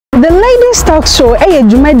The Ladies Talk Show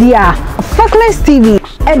Jumedia Respectfulness TV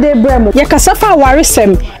Bremo Yakasafa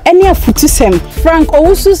Warisem any afutusem Frank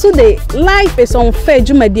Owusu so the life is unfair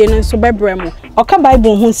Jumedia and so Bremo Oka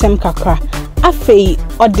Bible hunsem kakra afei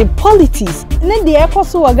or the politics ne de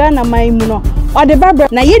ekoso wagana maimuno or the Barbara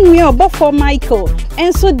na yenwe obofo Michael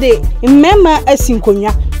and so the member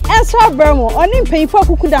asinkonya enso Bremo oni mpanyifo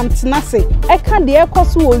akukudam tenase eka de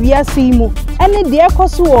ekoso wo wiase imu ene de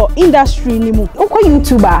ekoso wo industry ni mu uko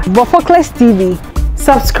YouTuber Respectfulness TV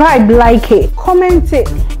subscribe like it comment it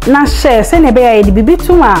na share se ne be ya de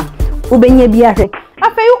bibituma ubenye biare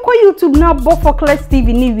afei uko YouTube na Respectfulness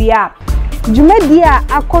TV ni wia Jumedia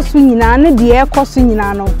akosu nyina ne de ekosu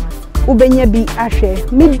nyina no ubenye bi ahwe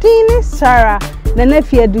medini Sarah na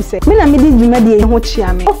nafie du se me na medi Jumedia ho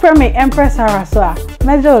chia me offer me Empress Sarah so a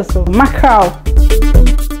mejo so macro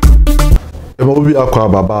Emobi akwa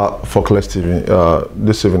baba Respectfulness TV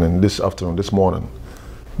this evening, this afternoon, this morning.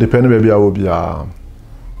 Depending maybe I will be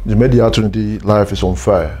Jumedia opportunity life is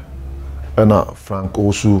unfair. And Frank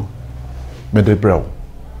Owusu Medebrel.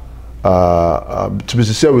 To be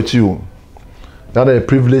sincere with you, that a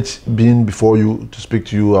privilege being before you to speak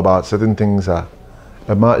to you about certain things.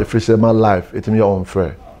 If it's my life, it's me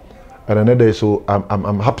unfair. And another day, so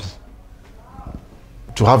I'm happy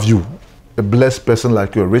to have you, a blessed person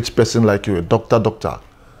like you, a rich person like you, a doctor,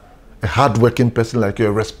 a hardworking person like you,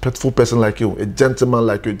 a respectful person like you, a gentleman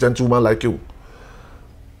like you, a gentlewoman like you,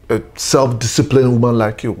 a self-disciplined woman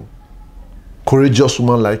like you, courageous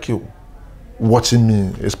woman like you. Watching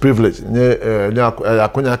me is privilege. It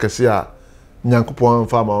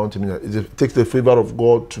takes the favor of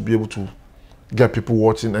God to be able to get people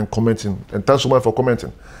watching and commenting. And thanks so much for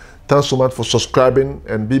commenting. Thanks so much for subscribing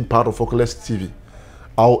and being part of Respectfulness TV.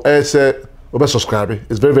 I'll say, subscribe.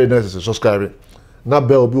 It's very, very necessary. Subscribe. Now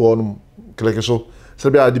bell be on click so. So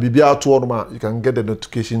you can get the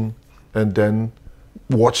notification and then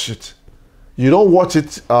watch it. You don't watch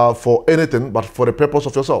it for anything but for the purpose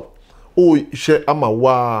of yourself. Oh, share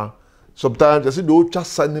amawa. Sometimes I see the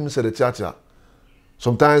just sign him say the theater.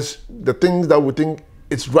 Sometimes the things that we think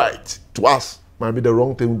it's right to us might be the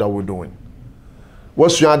wrong thing that we're doing.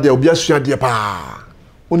 What's your idea? Obi asu idea pa.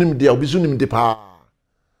 Unim dia obi sunim de pa.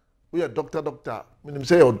 We are doctor. Meaning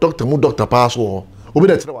say your doctor mu doctor pa so. Obi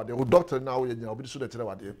de tire wade. O doctor now we obi su de tire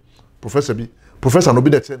wade. Professor no be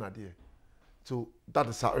de tire na de. So that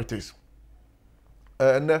is how it is.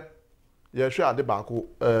 And yeah, sure ade ba ko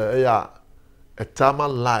a time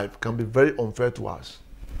life can be very unfair to us.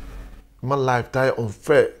 My life tie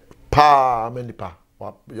unfair pa many pa.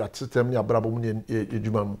 Ya system ni abrabo mu ni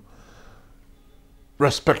ejuma mu.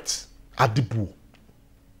 Respect adibu.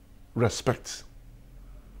 Respect.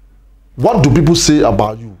 What do people say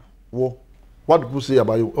about you? What do people say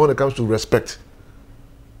about you when it comes to respect?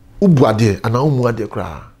 Ubuade and umuade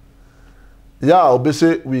kra. Yeah,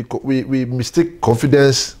 obviously we mistake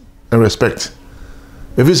confidence and respect.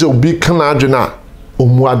 If it's a big canadina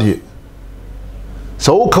umuade.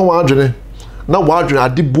 So can wadjene now wadjene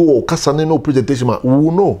adibu kasane no presentation man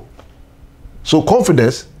who know. So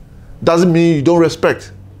confidence doesn't mean you don't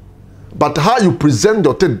respect, but how you present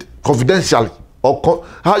your thing confidentially or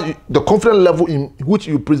the confidence level in which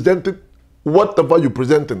you presented whatever you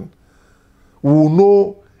presenting will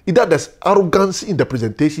know either there's arrogance in the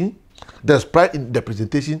presentation, there's pride in the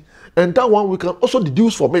presentation, and that one we can also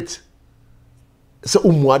deduce from it. So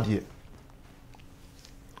umuadie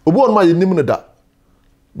obo on ma yinim da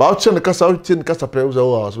ba o che ne kasa preuza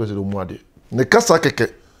o so be umuadie ne kasa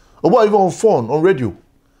keke obo even on phone on radio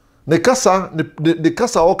ne kasa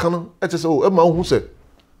o kan e che say o e ma hu say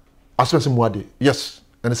asese muadie. Yes,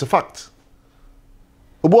 and it's a fact.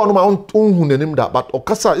 Obo on ma hu nanim da but o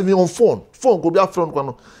kasa even on phone go be afron kwa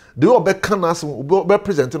no de o be kan as obo be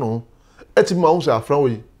present no eti ma hu say afran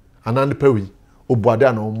we anande pa we obuade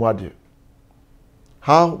ana umuadie.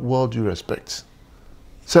 How well do you respect?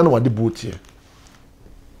 Send what the boat here.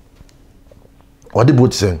 What the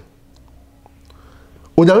boat saying?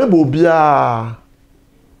 Onyame bobia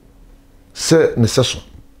se necessary.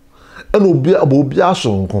 And obia so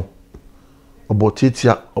nko. Obo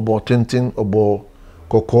titia, obo tintin, obo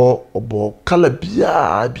koko, obo kala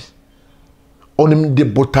bia bi. Onim de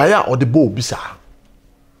botaya or the bo bisa.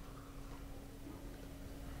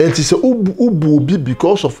 It is a ubu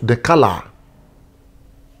because of the color.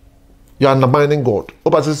 You are undermining God.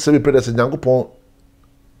 Oba say we pray that Nyankopon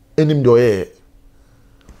enim do ye.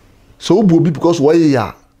 So ubu obi because why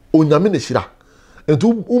ya onyame ne hira. Enti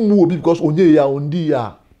umu obi because onye ya ondi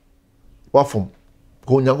ya wafom.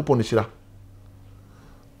 Ko Nyankopon ne hira.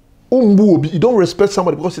 Umu obi, you don't respect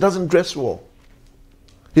somebody because he doesn't dress well.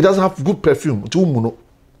 He doesn't have good perfume. Enti umu no.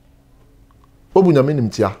 Obu nyame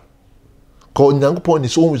nimtia. Cause Nyankopon in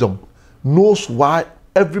his own wisdom knows why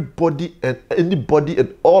everybody and anybody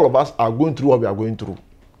and all of us are going through what we are going through.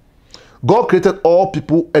 God created all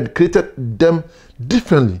people and created them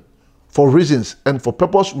differently for reasons and for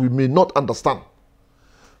purpose we may not understand.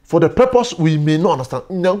 For the purpose we may not understand.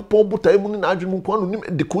 Nyankopon buta emu ni na adwene mu kwanu nim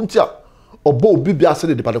de kuntia obo obi bia se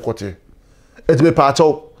de padekote. Et be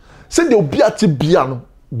paacho. Se de obi ati bia no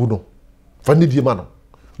bu no. Fa ni die ma no.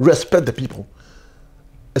 Respect the people.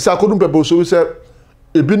 Esa akodum people so we say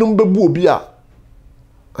ebinum bebu obi a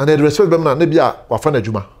and they respect them na bia wa fa na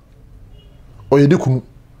adwuma. Oyedi kunu.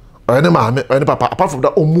 Oyene maame, oyene papa. Apart from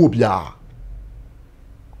that omu obi a.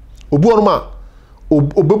 Obu onuma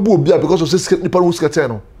obebu obi a because of say nipa wo skete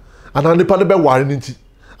no. Ana nipa ne be ware nti.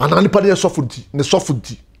 Ana nipa ne sofu nti, ne sofu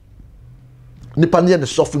nti. Nipa ne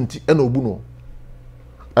sofu nti e na obu no.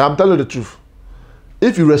 I am telling you the truth.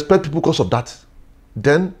 If you respect people because of that,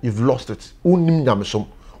 then you've lost it. Unim nyamesom,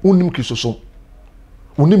 unim kristosom.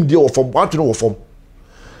 Unim dia ofom, want to know ofom.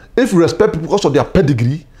 If you respect people because of their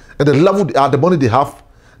pedigree and the level they are, the money they have,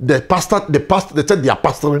 the pastor, they said they are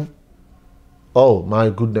pastoring. Oh my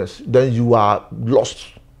goodness, then you are lost.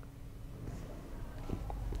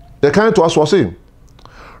 The kind to us was saying,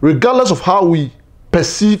 regardless of how we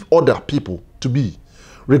perceive other people to be,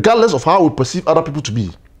 regardless of how we perceive other people to be,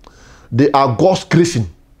 they are God's creation.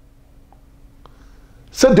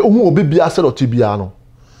 Said the omu obi bia said otibia no.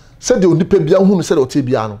 Said the onipa bia hu said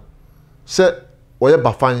otibia no. Said oye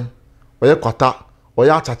bafan, oye kwata, oye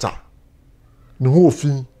achacha. Ne hu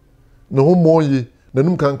ofin, ne hu moye, ne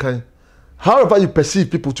num kankan. However you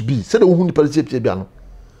perceive people to be, said the hu nipa bia no.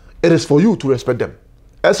 It is for you to respect them.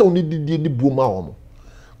 Esa oni di buoma omo.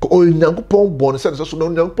 Ko o Nyankopon bon said so no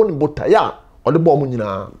Nyankopon botaya o de bo omo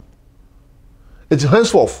nyina. It's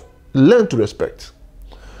henceforth learn to respect.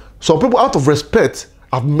 Some people out of respect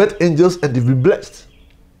have met angels and they've been blessed.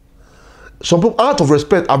 Some people out of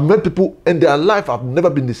respect have met people and their life have never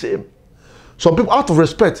been the same. Some people out of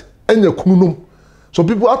respect enya kununum. Some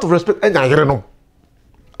people out of respect enya yerenom.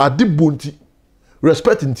 Adi bonti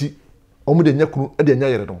respect nti omo de nya kunu e de nya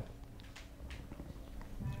yerenom.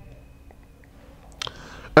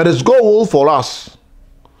 And it's God's will for us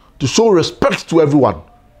to show respect to everyone.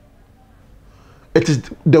 It is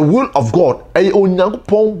the will of God. We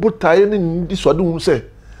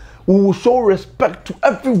will show respect to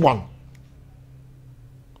everyone.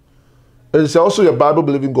 It is also your Bible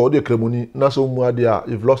believing God. You've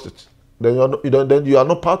lost it. Then you are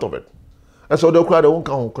not part of it. And so they'll cry.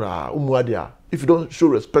 If you don't show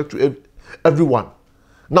respect to everyone,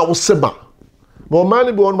 now seba. More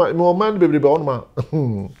man be on ma.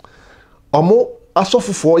 Omo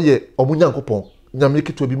asofu 4 year. Omo Nyankopon.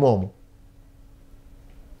 Nyamiki to be more.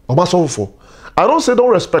 I don't say don't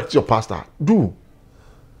respect your pastor. Do.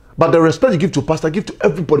 But the respect you give to pastor, give to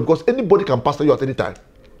everybody because anybody can pastor you at any time.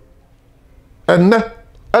 And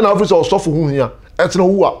obviously also for who here. It's no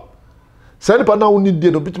who. Say the now need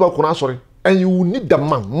the bit about sorry. And you will need the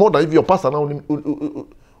man more than if your pastor now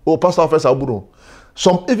or pastor officer abuno.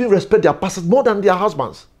 Some even respect their pastors more than their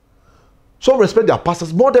husbands. Some respect their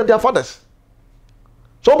pastors more than their fathers.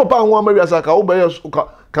 Some papa want marry as a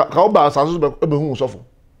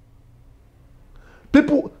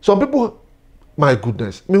people, some people, my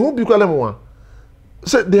goodness, me who be call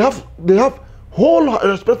say they have whole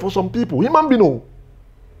respect for some people. Human being, no.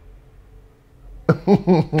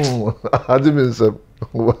 I didn't mean some.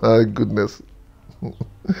 My goodness,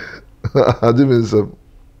 I didn't mean some.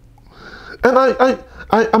 And I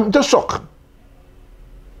am just shocked.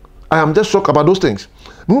 I am just shocked about those things.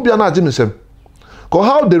 Me who be an Jimmy Sem, cause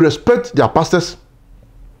how they respect their pastors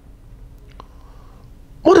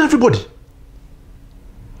more than everybody.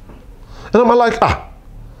 And I'm like,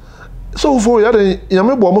 so for you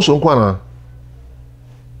me bo mo so nkwana.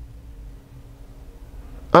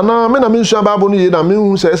 Ana me na me nsu Bible no ye na me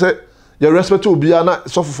hu say you respect obi na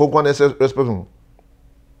so for nkwana say respect him.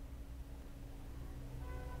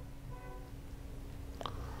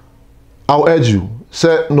 I'll urge you,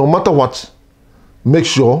 say no matter what, make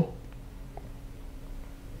sure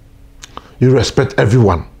you respect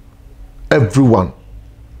everyone. Everyone.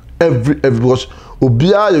 Every because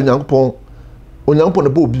obia yo Nyankopon Onyankopon ne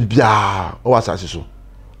bo obi bia o asase so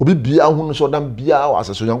obi bia hu so dam bia o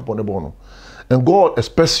asase Onyankopon ne bo no. And God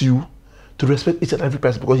expects you to respect each and every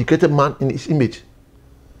person because he created man in his image.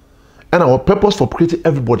 And our purpose for creating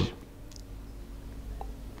everybody.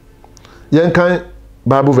 Yen kan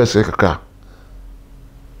Bible verse kaka.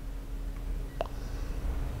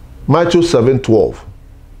 Matthew 7:12.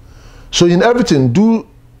 So in everything do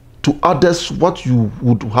to others what you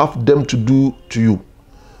would have them to do to you.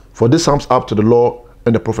 For this sums up to the law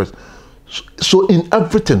and the prophets. So in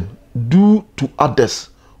everything, do to others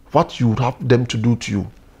what you would have them to do to you.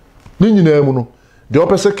 Ni nyina mu no, the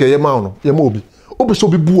opposite ke yema no, yema obi. Obi so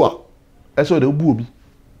be bua. Eso de obu obi.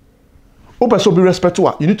 Obi so be respect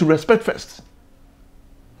to. You need to respect first.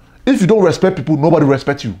 If you don't respect people, nobody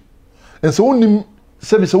respect you. And so unim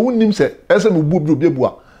service unim say ese me bu obi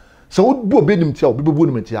bua. So bu obi nim tia, obi bu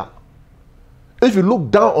nim tia. If you look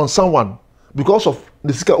down on someone because of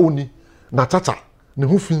the sika oni na tata, ne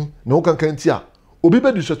hufin, ne ho kankan tia, obi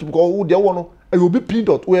be disrespect because wo de wo no, e obi pin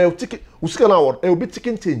dot, we ticket, we sika na word, e obi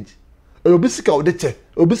ticket change. E obi sika o de che,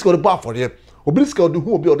 obi sika o de bar for here. Obi sika o de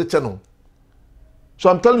hu obi o de che no. So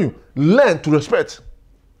I'm telling you, learn to respect.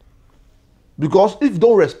 Because if you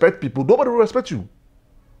don't respect people, nobody will respect you.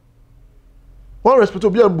 One respect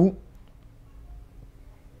obi ambu.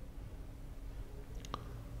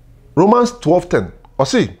 Romans 12:10. Or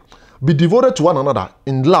see, be devoted to one another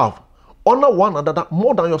in love. Honor one another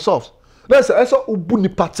more than yourselves. Let's say,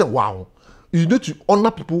 wow. You need to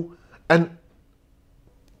honor people and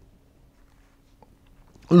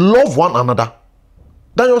love one another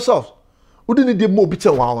than yourselves. So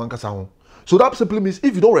that simply means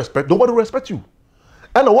if you don't respect, nobody will respect you.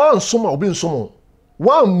 And one summer will be in summer.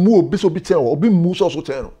 One move be so bitter or be moves also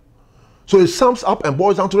tell. So it sums up and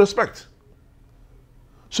boils down to respect.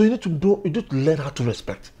 So you need to learn how to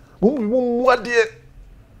respect. Mo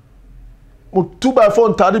 2x4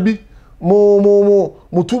 ntade bi mo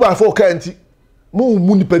 2x4 kanti mo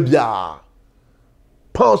ni pa bia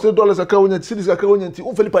pounds dollars aka wonya cities aka wonya nti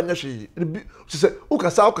o felipa nya hwe se o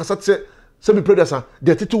kasa se be predecessor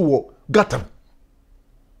de titu wo gatam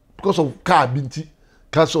because of car binti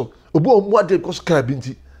kaso obo mu ade because car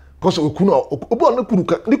binti because okunu obo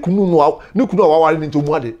ne kunu no awaware nti o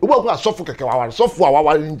mu ade obo ko asofo keke awaware sofo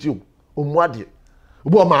awaware nti o mu ade. He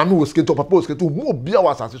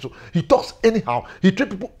talks anyhow. He treats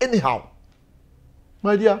people anyhow.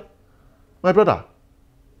 My dear, my brother,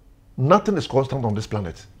 nothing is constant on this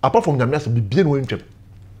planet. Apart from Nyamias, be bien wo ntwem.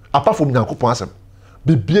 Apart from Nyankopon asem,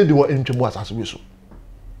 be bien de wo ntwem wo asase we so.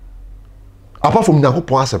 Apart from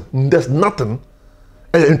Nyankopon asem, there's nothing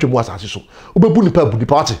ntwem wo asase so. Obebu nipa bu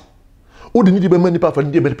nipa ate. O de ni be mani nipa fa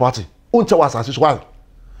ni be party. O ncha wo asase so wa.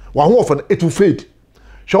 Wa ho ofo it will fade.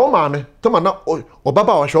 Show mame, tama na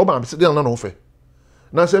obaba wa show mame sidin na no fe.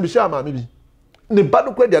 Na se bi sha mame bi. Ne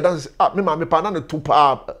badu kwa dia dance me mame pa na ne tu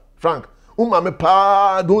pa Frank. Mame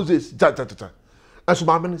pa those ja. Aso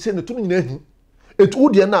mame se ne tu nyina hi. Etu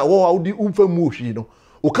de na wo audi umfa mu hwi no.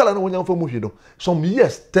 O kala na wonya mfa mu hwi no. Some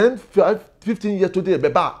years 10 15 years today be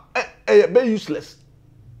ba be useless.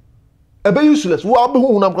 Be useless. Wo be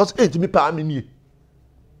hu na because me pa me nie.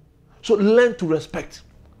 So learn to respect.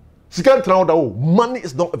 Money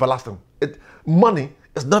is not everlasting. Money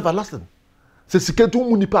is not everlasting. Se siketu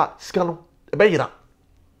munipa sikano ebeyira.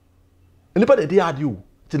 Anybody dey add you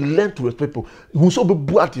to learn to respect people. Who so be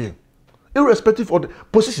buati. Irrespective of the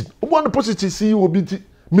position. One position CEO binti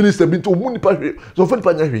minister binti munipa so for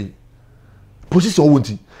nipa nya position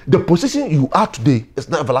wonti. The position you are today is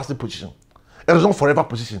not everlasting position. It is not forever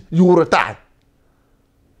position. You will retire.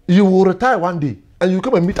 You will retire one day and you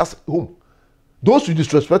come and meet us home. Those you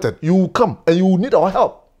disrespected, you will come and you will need our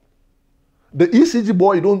help. The ECG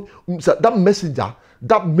boy, that messenger,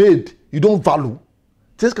 that maid, you don't value.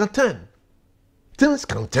 Things can turn. Things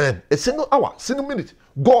can turn. A single hour, single minute,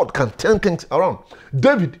 God can turn things around.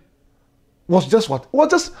 David was just what? Was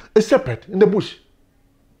just a shepherd in the bush.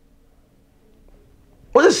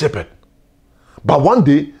 Was a shepherd. But one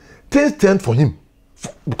day, things turned for him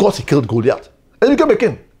because he killed Goliath. And he became a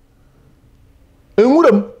king.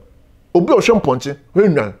 And Obi Ocean Ponche,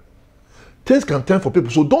 things can turn for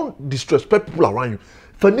people, so don't disrespect people around you.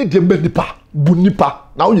 Fani de nipa, bu nipa,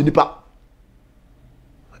 na onye nipa.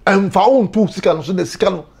 And fa on tu sikano so de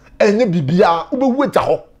sikano, enye bibia, ube weta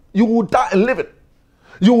ho. You will die and live it.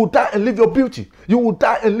 You will die and live your beauty. You will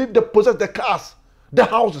die and live the possess the cars, the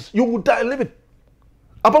houses. You will die and live it.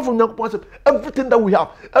 Apart from Nyankopon, everything that we have,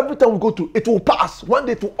 every time we go to, it will pass. One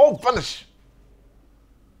day it will all vanish.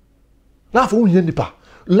 Now for onye nipa.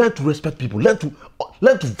 Learn to respect people. Learn to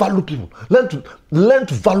value people. Learn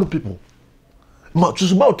to value people.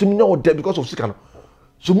 Because of Sikano.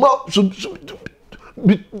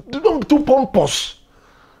 Don't be too pompous,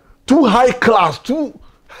 too high class, too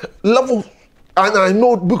level. And I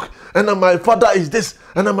know book. And my father is this.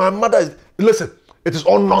 And my mother is. Listen, it is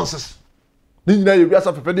all nonsense. Nothing is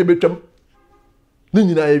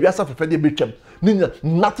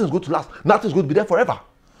going to last. Nothing is going to be there forever.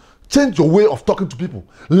 Change your way of talking to people.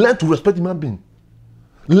 Learn to respect human beings.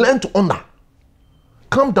 Learn to honor.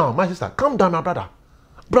 Calm down, my sister. Calm down, my brother.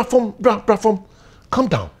 Brafom. Calm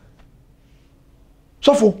down.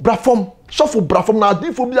 So for Brafom. So for brafom na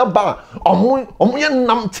adi for bia ba omo ye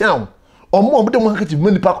nam town omo de mo hankati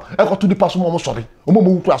mani pa e ko to di paso mo sorry omo mo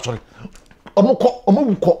wuku asori omo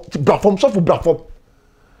wuko brafom so for brafom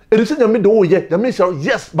it is in me do ye me say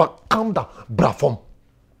yes but calm down brafom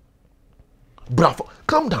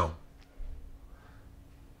calm down.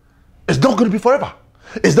 It's not going to be forever.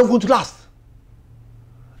 It's not going to last.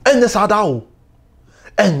 And yes,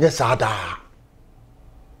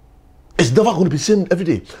 it's never going to be the same every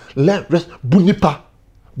day. Learn rest. Bunipa.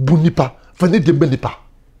 Fani de benipa.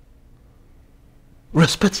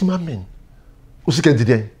 Respect human being. Usiken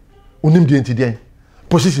didien. Unim dien tidien.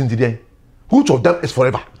 Position didien. Which of them is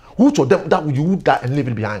forever? Which of them that you would die and leave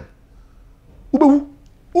it behind? Ubewu.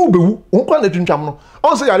 Unkwa ne twintwam no.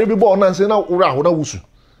 On say yare bi bo na nse na wura ho na wusu.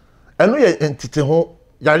 Eno ye entite ho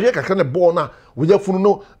yare kakra ne bo na wo ya funu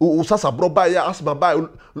no usasa bro ba ya asma ba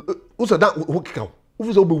usada ho kika.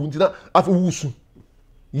 Ufu so bewu ntina afi wusu.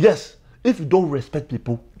 Yes, if you don't respect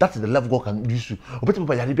people, that's the level God can use you. Obeti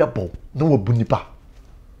ba yare bi abo no wo bunipa.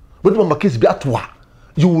 But my case be atwa.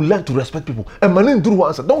 You will learn to respect people. And man do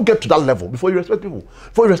answer. Don't get to that level before you respect people.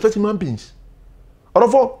 Before you respect human beings.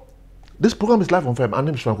 Therefore, this program is live on FM. My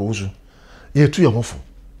name is Owusu. You're too young for.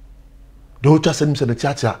 The whole church said the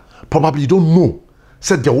church probably you don't know.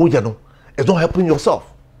 Said the whole no. It's not helping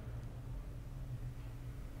yourself.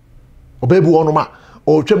 Obey one ma.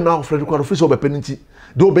 Or chem now Frederick office of penalty.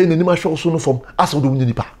 Do obey the name show soon from as of the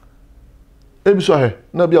Winipa. Ebi so he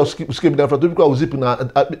na bia skip down front because zip na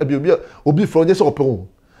obi from just open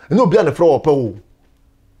and no bia na floor open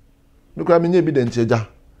no kwa me nye evidence eja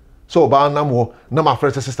so ba na mo na my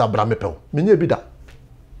friend sister bra me pe me nye bi da.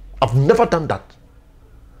 I've never done that.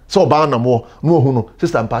 So ba na mo no hu no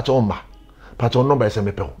sister mpa cha omma pa cha number ese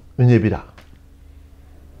me pe me nye bi da.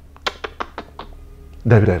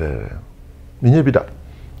 David me nye bi da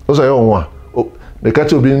o so ye onwa o me ka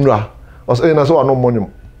cha obi nra o so na so wa no money.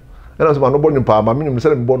 And I said, "I'm not born in Palma. I'm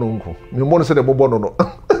not born in Uncle. I'm born in Bono."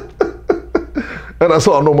 And I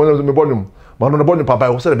saw no money. I'm born in. I'm not born in Papa.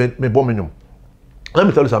 I said, "I'm born in." Let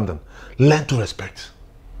me tell you something. Learn to respect.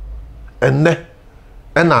 And na,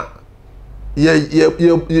 yeah,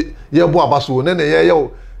 boy, basu.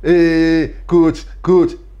 Yeah, coach.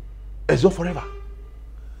 It's not forever.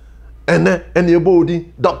 And your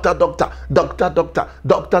body, doctor.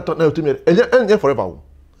 And yeah, forever.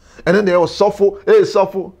 And then they all suffer,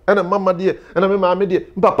 and a mama dear, and a mamma dear,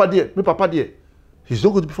 papa dear. He's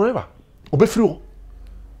not going to be forever. Obe free.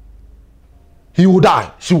 He will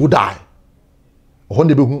die, she will die.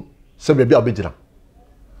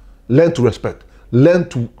 Learn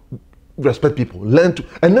to respect people. And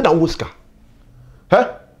then I will ska.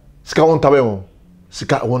 Huh? Ska won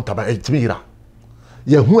tabe, it's me.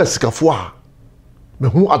 Yeah, who is ska foa? Me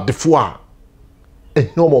who at the foa?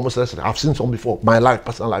 I've seen some before. My life,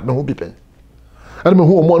 personal life, me who be pen. And me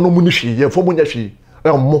who no munishi, ye for munyashi,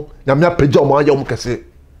 mo, ya me apeja mo aya mo kese.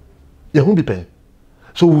 Ye who be pen.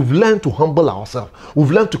 So we've learned to humble ourselves. We've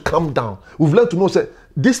learned to calm down. We've learned to know say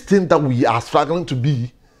this thing that we are struggling to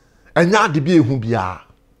be, enya de bi ehun bia.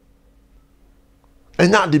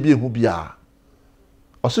 Enya de bi ehun bia.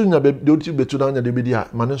 Oso nya be de oti betu na nya de bi dia,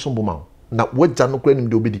 mane so boma. Na wagya no kwa nim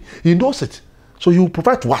de obedi. He knows it. So you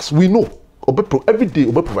provide to us. We know. Every day,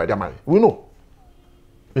 we provide their money. We know.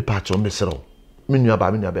 Me patch on me sero. Me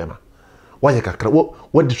nua ma. Why you kakra?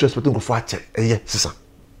 What disrespecting go for a check? Eh, sister.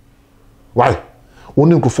 Why?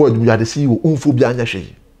 Only go for you are the CEO. Unphobia anya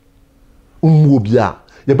she. Unmobia.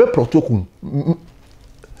 You be protocol.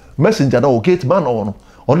 Messenger na gate man on.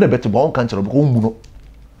 On the better one cancer because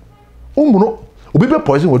umuno. Obi be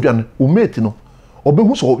poison oduane. O mate no. Obi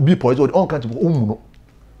hu so be poison on cancer because umuno.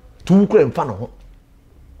 Tu kura mfa no ho.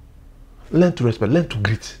 Learn to respect, learn to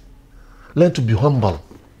greet, learn to be humble.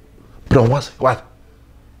 But once, what?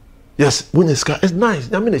 Yes, when it's nice.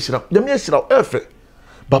 Yamina shira, efe.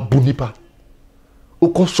 But bunipa.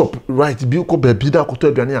 Uko shop right, be uko baby da uko to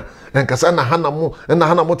ebiania. And kasa na hana mo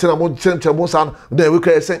tena mo chenche mo san. Then we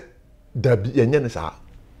can say, dabi yenye sa.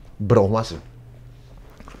 Bro once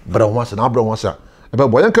na bro once. Ebe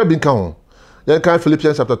boy yanka bin kan. Yanka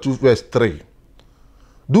Philippians chapter 2 verse 3.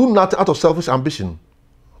 Do nothing out of selfish ambition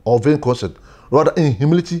or vain conceit, rather in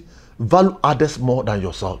humility value others more than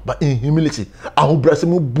yourself. But in humility,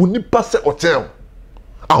 ahobrasemu bunipa se otel,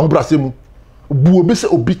 ahobrasemu buobe se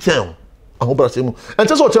obiten, ahobrasemu. And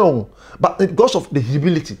just otel, but because of the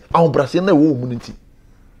humility, ahobrasemu na wo muniti,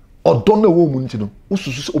 or don't know wo muniti no,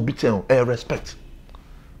 ususu se obiten, respect.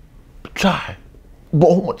 Try.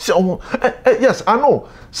 Yes, I know.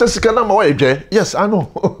 Sesikana ma wa eje. Yes, I know.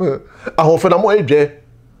 Ahofena mo eje.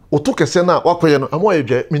 Otuke sena wakoye no amo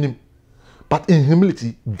eje minim. But in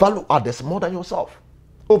humility, value others more than yourself.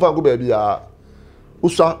 over go baby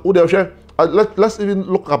usa wo dey share let's even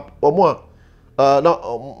look up more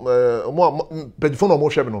more page phone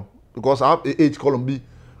more share no because I have age column B.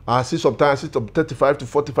 I see sometimes I see 35 to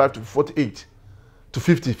 45 to 48 to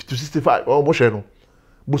 50 to 65 or more share no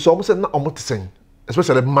but some say na omo te sen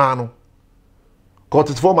especially man no cause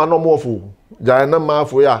 34 man no more fo ja na man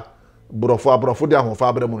fo ya brofo de ahon fa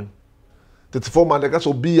abre mu 34 man de ka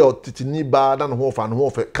so bi ya titini ba na no ho fa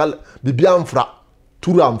kal bibia mfra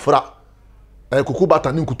turu amfra kuku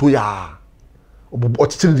bata ni nkuto ya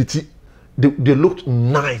otitility they look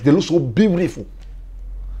nice, they look so beautiful,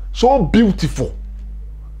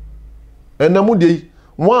 and namu dey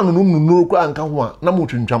one no kwa anka ho a na mo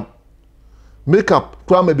twintwam makeup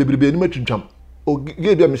kwa ma bebrebe ni ma twintwam o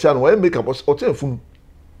ge bia misha no makeup o te efunu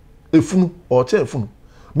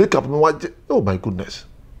makeup no wa oh my goodness.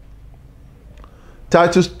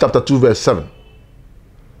 Titus chapter 2 verse 7.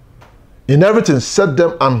 In everything set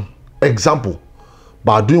them an example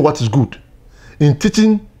by doing what is good, in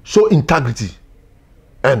teaching show integrity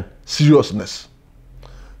and seriousness.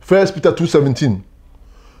 1 Peter 2:17.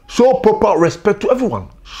 Show proper respect to everyone.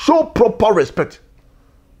 Show proper respect.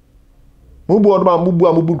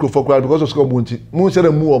 Because of school,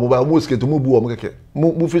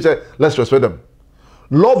 let's respect them.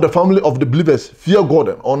 Love the family of the believers, fear God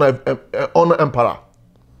and honor emperor.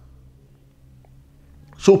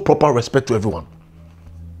 Show proper respect to everyone.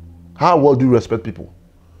 How well do you respect people?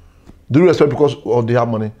 Do you respect because they have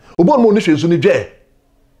money? Obon mo ni hwe so ni dwe.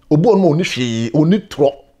 Obon mo ni hwe oni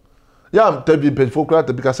tro. Ya am tabi page for kra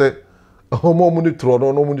tabi ka say omo mo ni tro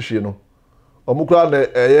no mo ni hwe no. Omo kra na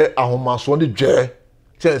eye ahomaso ni dwe.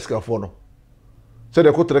 Chance ka fo no. Say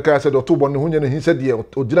the kotre kan say the to bon ni hunye ni hin say de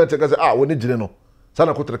ogina te ka say woni gine no. Sa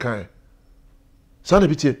na kotre kan. Sa na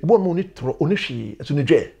bitie obon mo ni tro oni hwe so ni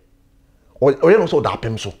dwe. Oye no so da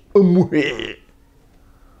pem so. Emu hwe.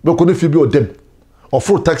 Be ko ni fi bi odem. Or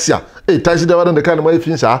full taxi, taxi driver the kind of my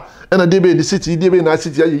fins are, and a debe in the city, debe in the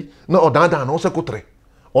city, no, or down, no secretary,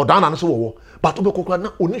 or down and so, but to be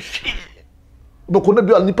not only she. But could not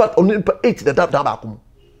be only part only 8 that dabacum.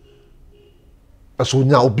 So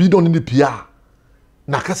now be done in the PR.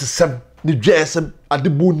 Nakas sem, the JSM at the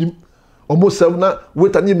boon, almost 7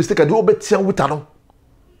 with a new mistake. I do bet some with Tano.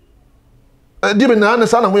 I didn't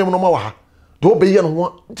understand where no more. Do obey and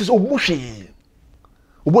one, it is so mushy.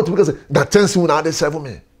 What because that chance when I serve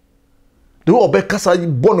me. The whole back casa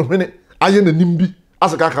born of minute, I am a nimbi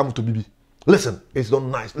as a guy come to BB. Listen, it's not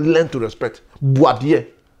nice. Learn to respect. Boadier.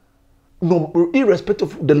 No,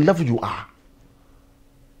 irrespective of the level you are,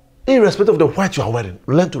 irrespective of the white you are wearing,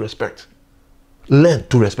 learn to respect. Learn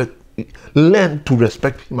to respect. Learn to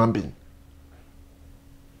respect human being.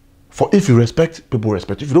 For if you respect, people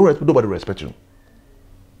respect you. If you don't respect, nobody respect you.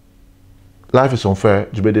 Life is unfair.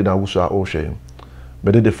 Jubede na Owusu all shame.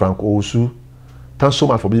 Bedede Frank Owusu, thanks so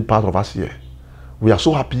much for being part of us here. We are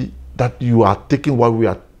so happy that you are taking what we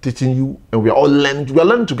are teaching you, and we are all learning. We are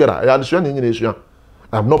learning together.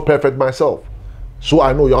 I'm not perfect myself, so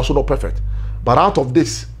I know you're also not perfect. But out of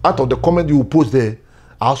this, out of the comment you post there,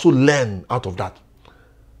 I also learn out of that.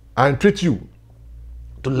 I entreat you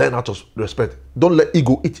to learn out of respect. Don't let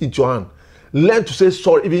ego eat into your hand. Learn to say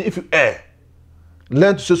sorry, even if you err.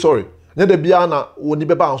 Learn to say sorry.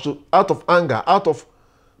 Out of anger, out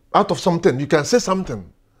of something, you can say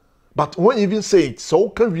something. But when you even say it, so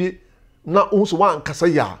can we now also one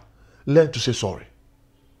kasaya learn to say sorry.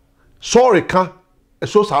 Sorry can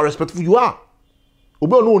shows how respectful you are.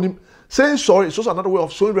 Saying sorry is also another way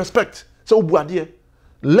of showing respect. So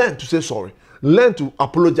learn to say sorry. Learn to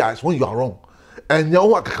apologize when you are wrong. And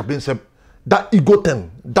that ego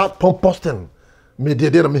thing, that pompous thing, me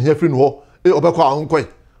dear me here friend ho if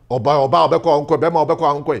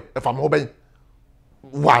I'm obeying.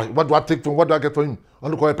 Why? What do I take from? What do I get from him?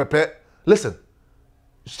 Listen,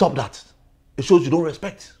 stop that. It shows you don't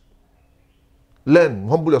respect. Learn,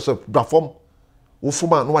 humble yourself, perform.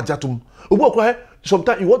 Sometimes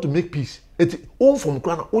you want to make peace. You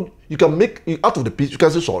can make out of the peace. You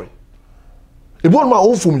can say sorry. It won't my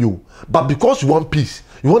own from you, but because you want peace,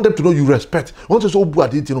 you want them to know you respect. You want to say, "Oh,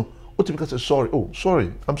 because say sorry. Oh,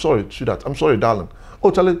 sorry. I'm sorry. See that. I'm sorry, darling. Oh,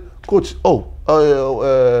 Charlie, coach. Oh,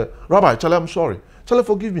 Rabbi, Charlie, I'm sorry. Charlie,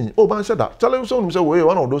 forgive me. Oh, man said that. Charlie, someone say, "Wait,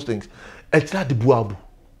 one of those things." It's not the buabu.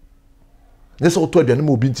 Yes, all 12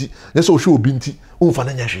 animal binti. Yes, all show binti.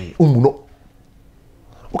 Fananya no.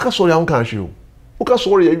 Okay, sorry, I'm can't show. Okay,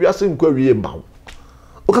 sorry, you are saying query about.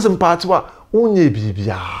 Okay, some parts were only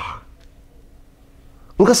bibia.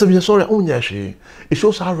 Okay, some sorry, only it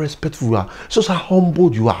shows how respectful you are. It shows how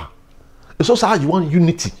humble you are. It shows how you want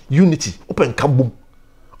unity. Unity. Open kabum.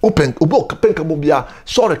 Open kabum bia.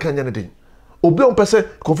 Sorry, can anything. Obey on person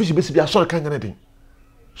confusion be a sorry kind anything.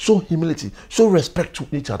 Show humility, show respect to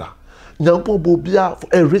each other. Nyampo bobia for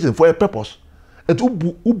a reason, for a purpose. And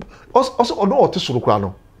also what is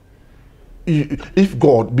so if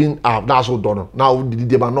God being now so done now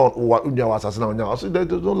they are not now so they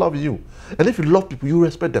don't love you. And if you love people, you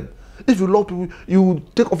respect them. If you love people, you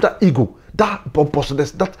take off that ego, that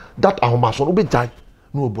pompousness, that ahomason.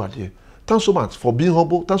 No, buddy. Thanks so much for being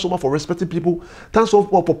humble. Thanks so much for respecting people. Thanks so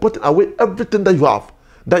much for putting away everything that you have,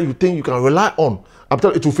 that you think you can rely on. I'm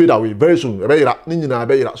telling you, it will fade away very soon.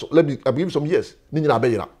 So I'll give you some years.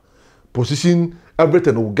 Position,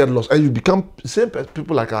 everything will get lost, and you become the same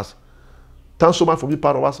people like us. Thanks so much for being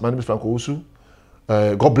part of us. My name is Owusu.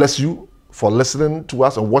 God bless you for listening to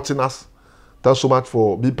us and watching us. Thanks so much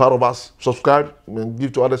for being part of us. Subscribe and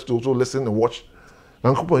give to others to also listen and watch.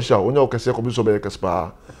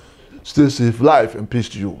 Stay safe, life, and peace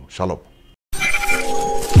to you. Shalom.